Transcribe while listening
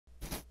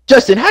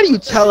Justin, how do you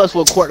tell us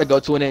what court to go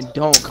to and then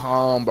don't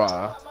calm,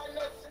 bro?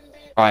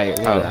 Alright,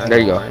 there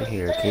you go. Right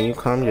here. Can you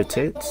calm your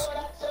tits?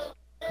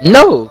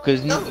 No,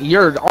 because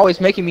you're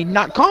always making me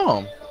not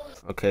calm.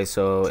 Okay,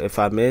 so if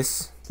I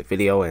miss, the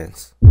video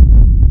ends.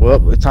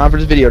 Well, it's time for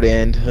this video to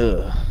end.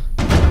 Ugh.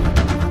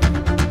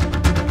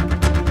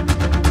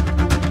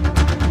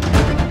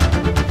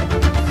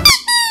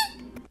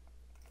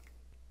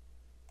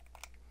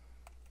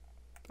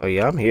 Oh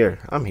yeah, I'm here.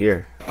 I'm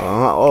here.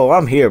 Oh,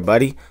 I'm here,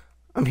 buddy.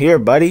 I'm here,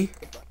 buddy.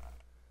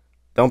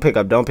 Don't pick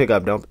up. Don't pick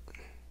up. Don't.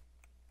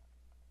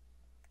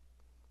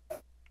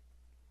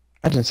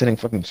 Imagine sitting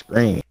fucking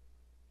screen.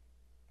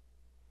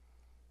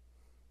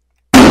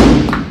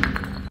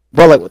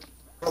 Bro, like what?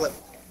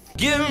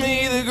 Give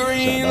me the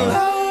green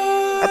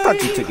light. I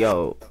thought you took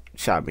your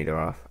shot meter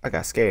off. I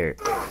got scared.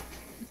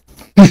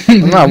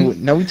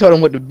 No, we told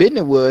him what the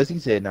business was. He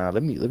said, "Nah,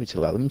 let me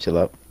chill out. Let me chill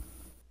out."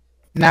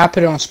 Now I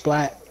put it on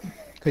Splat.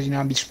 Cause you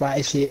know I be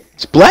Splat shit.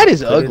 Splat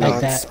is ugly.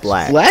 Like that.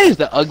 Splat is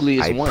the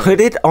ugliest one.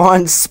 Put it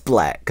on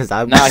Splat, cause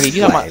I'm. Nah,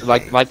 you talking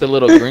about like the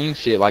little green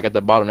shit, like at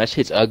the bottom. That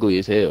shit's ugly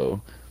as hell.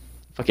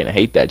 Fucking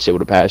hate that shit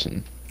with a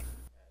passion.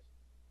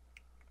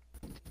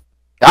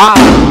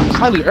 Ah,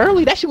 slightly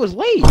early. That shit was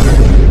late.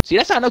 See,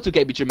 that's how I know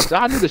 2K be tripping. So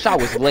I knew the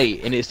shot was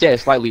late, and it said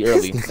slightly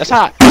early. That's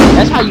how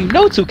you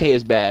know 2K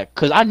is bad.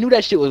 Cause I knew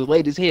that shit was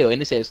late as hell,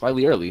 and it said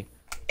slightly early.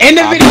 End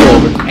the video.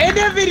 End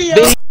the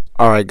video.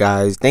 Alright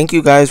guys, thank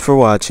you guys for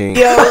watching.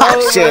 Video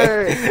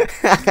over.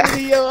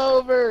 Video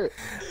over.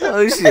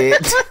 Oh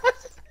shit.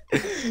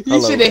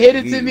 You should have hit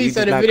it to me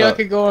so the video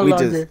could go on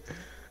longer.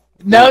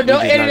 No,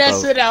 don't edit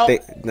that shit out.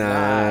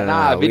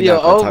 Nah,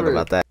 video over. Talk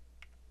about that.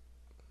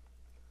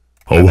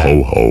 Ho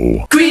ho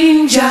ho.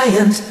 Green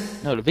Giant.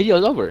 No, the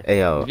video's over.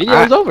 Ayo, the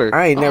video is over.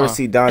 I ain't never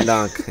see Don.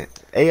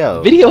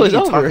 Ayo, video is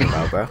over. What are you talking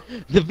about, bro?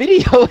 The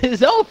video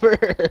is over.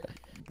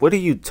 What are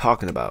you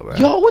talking about, bro?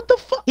 Yo, what the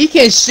fuck? He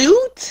can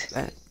shoot?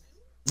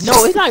 No,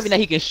 it's not even that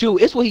he can shoot.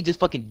 It's what he just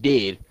fucking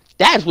did.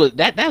 That's what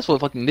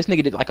fucking this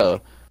nigga did, like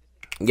a.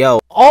 Yo.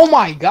 Oh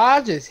my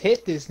god, I just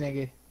hit this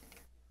nigga.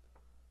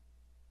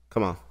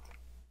 Come on.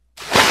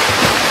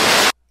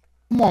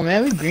 Come on,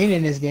 man. We green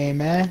in this game,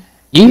 man.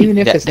 Even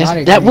if it's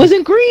not that green.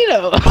 Wasn't green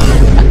though.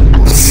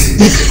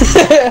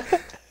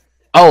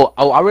 oh,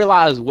 I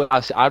realized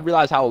I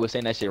realized how I was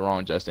saying that shit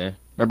wrong, Justin.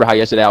 Remember how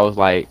yesterday I was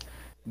like,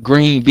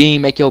 green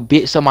bean make your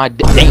bitch so my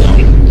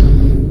damn.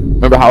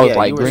 Remember how I was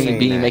like, green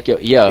bean make your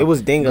it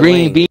was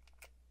green bean.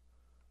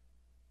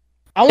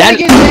 I want to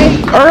get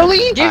take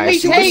early. Give me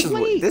take.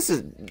 This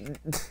is.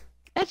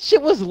 That shit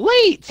was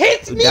late.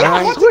 Hit me.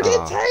 I want to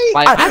get take.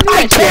 Like,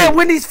 I can't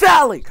when he's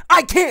fouling.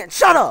 I can't.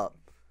 Shut up.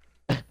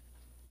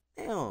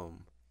 Damn.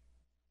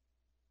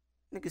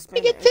 Nigga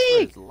spending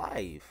his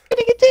life.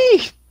 Nigga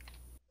take.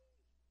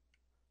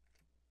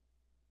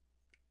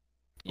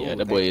 Yeah,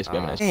 that boy is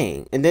spamming that shit.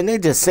 Dang. And then they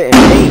just sit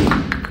and wait.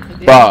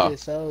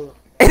 Bruh.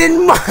 And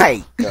then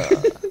Mike.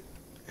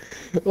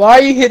 Why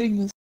are you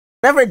hitting this?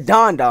 Never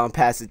Don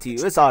pass it to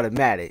you. It's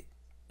automatic.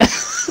 I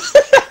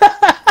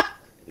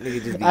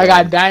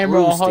got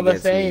Diamond on Hall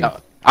of Fame.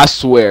 I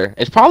swear.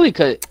 It's probably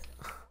cause.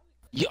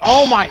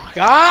 Oh my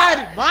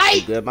god,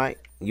 Mike! You good, Mike?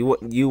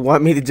 You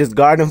want me to just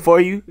guard him for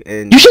you?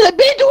 And you should have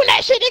been doing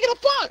that shit, nigga. The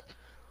fuck?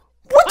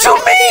 What you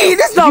mean?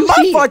 It's not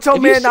my fault your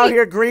man out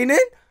here greening.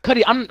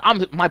 Cuddy, I'm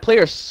my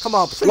player's come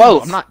on, slow.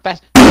 please. I'm not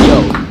fast.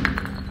 Yo.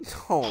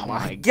 Oh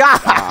my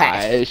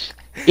gosh.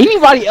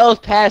 Anybody else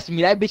past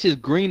me, that bitch is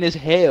green as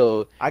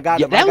hell. I got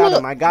him.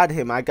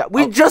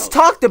 We just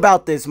talked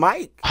about this,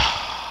 Mike.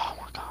 Oh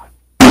my god.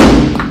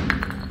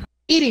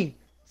 Eating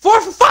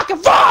 4 for fucking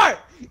 4.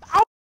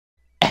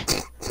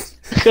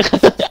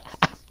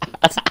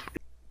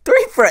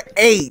 3 for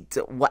 8.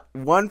 What?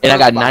 1 for and I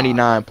got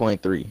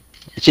 99.3.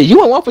 Shit, you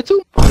went 1 for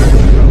 2. Bro, what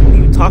are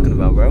you talking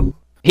about, bro?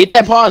 Hit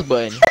that pause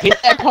button.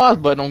 Hit that pause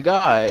button on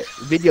God.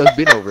 Video's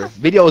been over.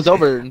 Video's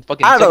over. And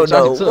fucking. I don't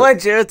know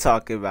what you're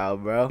talking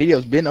about, bro.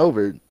 Video's been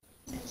over.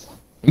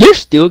 You're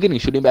still getting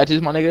shooting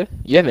badges, my nigga.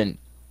 You haven't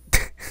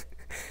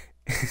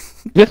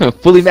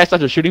fully maxed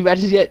out your shooting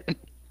badges yet.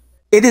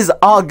 It is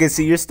August,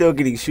 so you're still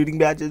getting shooting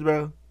badges,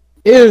 bro.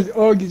 It is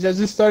August. I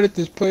just started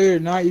this player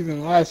not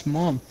even last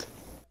month.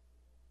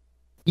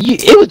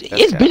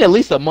 It's been at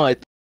least a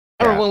month.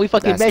 I remember when we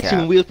fucking met you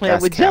when we was playing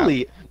with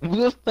Jelly. We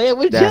was playing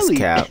with Jelly.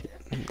 Cap.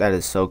 That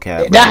is so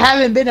cap. That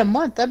haven't been a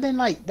month. I've been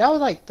like, that was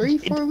like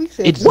 3-4 weeks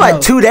ago.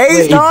 What, 2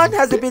 days, Don?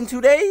 Has it been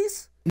 2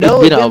 days?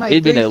 No,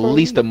 it's been at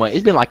least a month.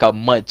 It's been like a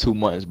month, 2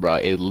 months, bro.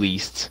 At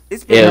least.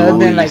 It's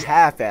been like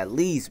half at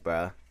least,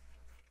 bro.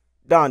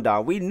 Don,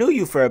 we knew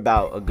you for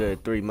about a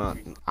good 3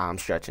 months. I'm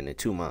stretching it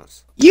 2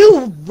 months.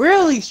 You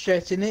really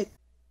stretching it?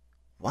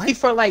 What?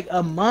 For like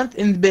a month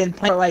and been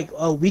playing for like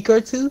a week or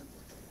 2?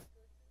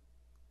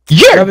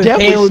 You're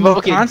definitely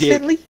smoking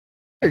constantly.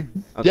 Okay.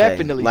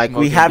 Definitely. Like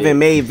we haven't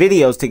made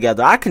videos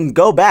together. I can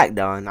go back,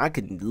 Don. I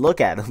can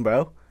look at them,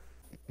 bro.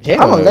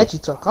 Yeah. I'm gonna let you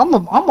talk. I'm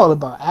all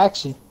about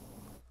action.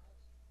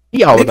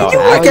 You look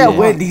at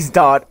Wendy's,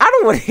 Don. I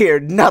don't want to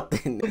hear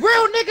nothing.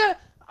 Real nigga.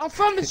 I'm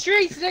from the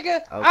streets, nigga.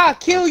 Okay, I'll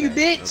kill you,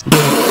 bitch.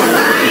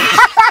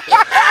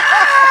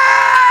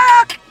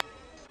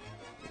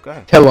 Go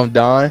ahead. Tell him,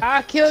 Don.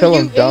 I kill Tell you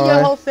him, and your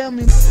Don. whole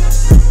family.